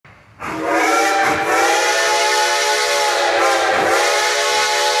Hi,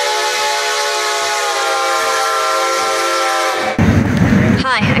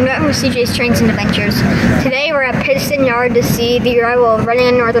 I'm Matt from CJ's Trains and Adventures. Today we're at Pittston Yard to see the arrival of Reading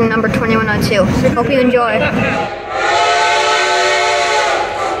and Northern number 2102. Hope you enjoy.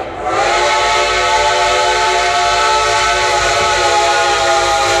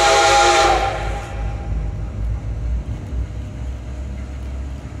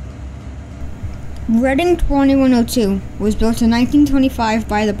 Reading 2102 was built in 1925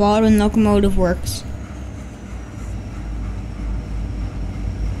 by the Baldwin Locomotive Works.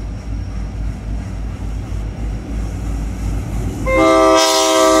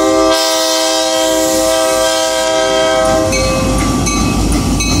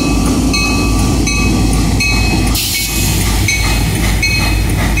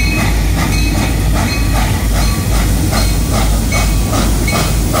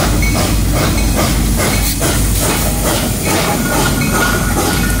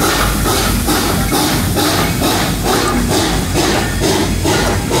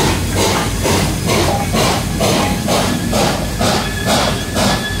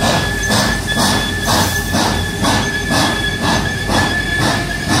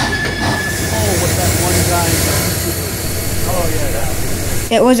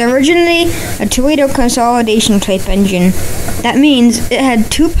 It was originally a 2-liter consolidation type engine. That means it had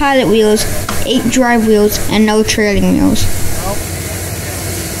 2 pilot wheels, 8 drive wheels, and no trailing wheels.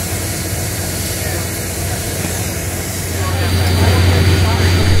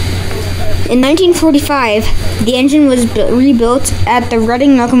 In 1945, the engine was rebuilt at the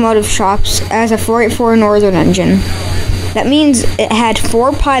Reading Locomotive Shops as a 484 Northern engine. That means it had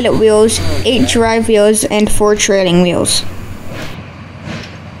 4 pilot wheels, 8 drive wheels, and 4 trailing wheels.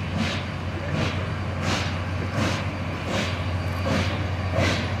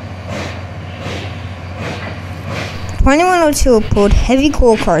 "2102 pulled heavy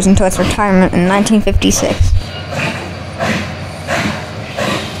coal cars until its retirement in 1956.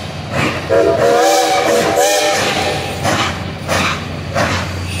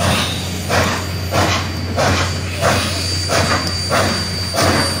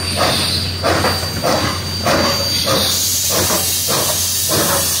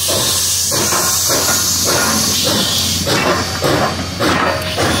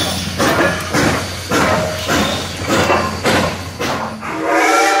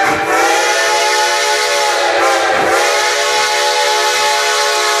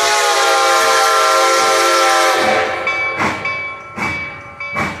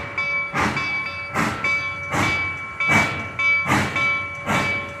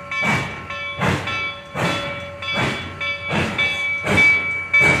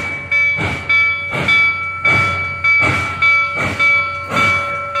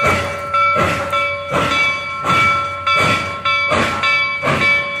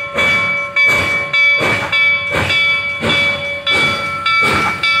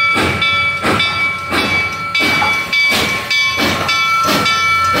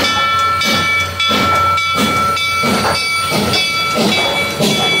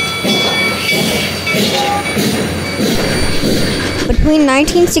 Between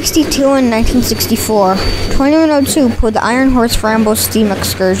 1962 and 1964, 2102 pulled the Iron Horse Ramble steam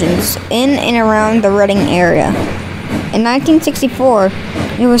excursions in and around the Reading area. In 1964,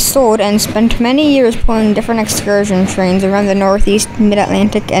 it was sold and spent many years pulling different excursion trains around the Northeast,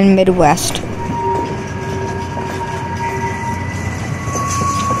 Mid-Atlantic, and Midwest.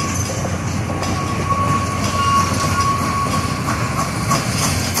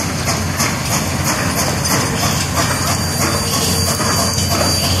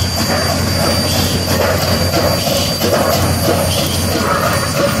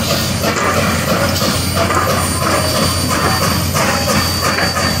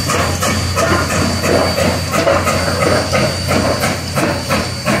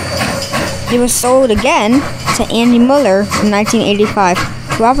 It was sold again to Andy Muller in 1985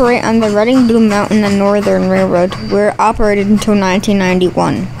 to operate on the Reading Blue Mountain and Northern Railroad, where it operated until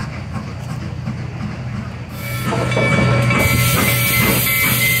 1991.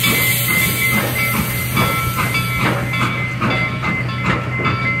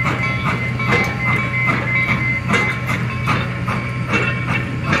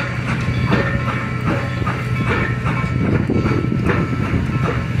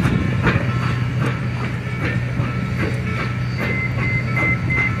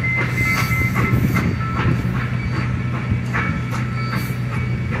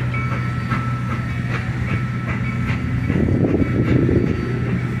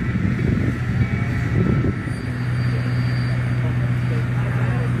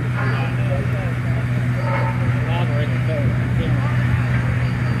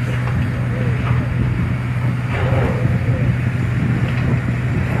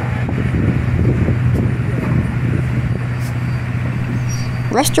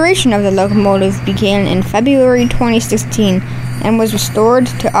 Restoration of the locomotive began in February 2016 and was restored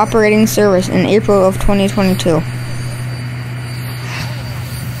to operating service in April of 2022.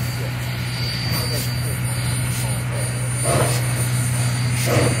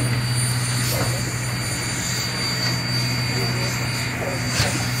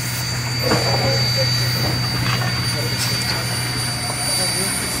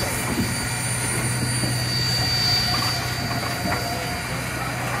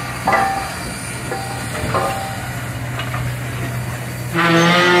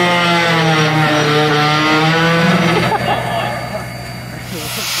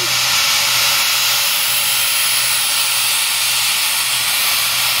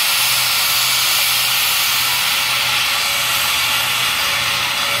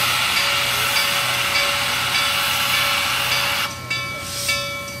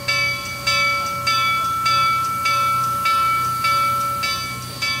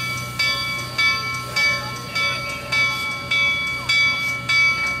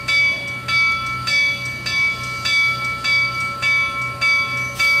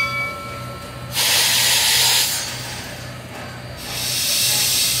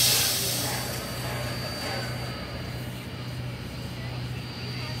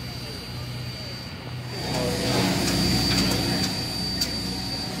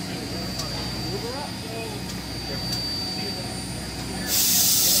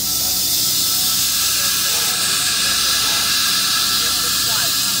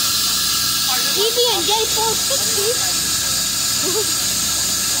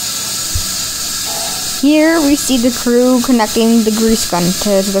 Here we see the crew connecting the grease gun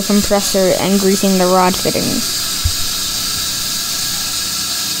to the compressor and greasing the rod fittings.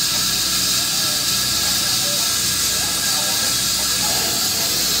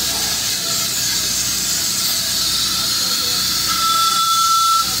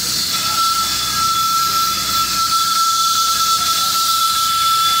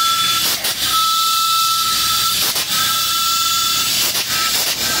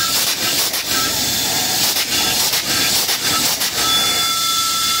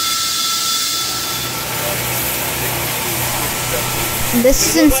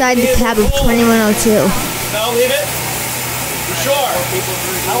 This is inside the cab of 2102. No, leave it. You sure?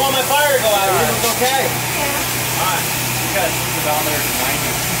 I want my fire to go out. Everything's okay? Yeah. Alright. You got speedometer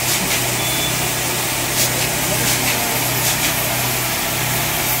to 90.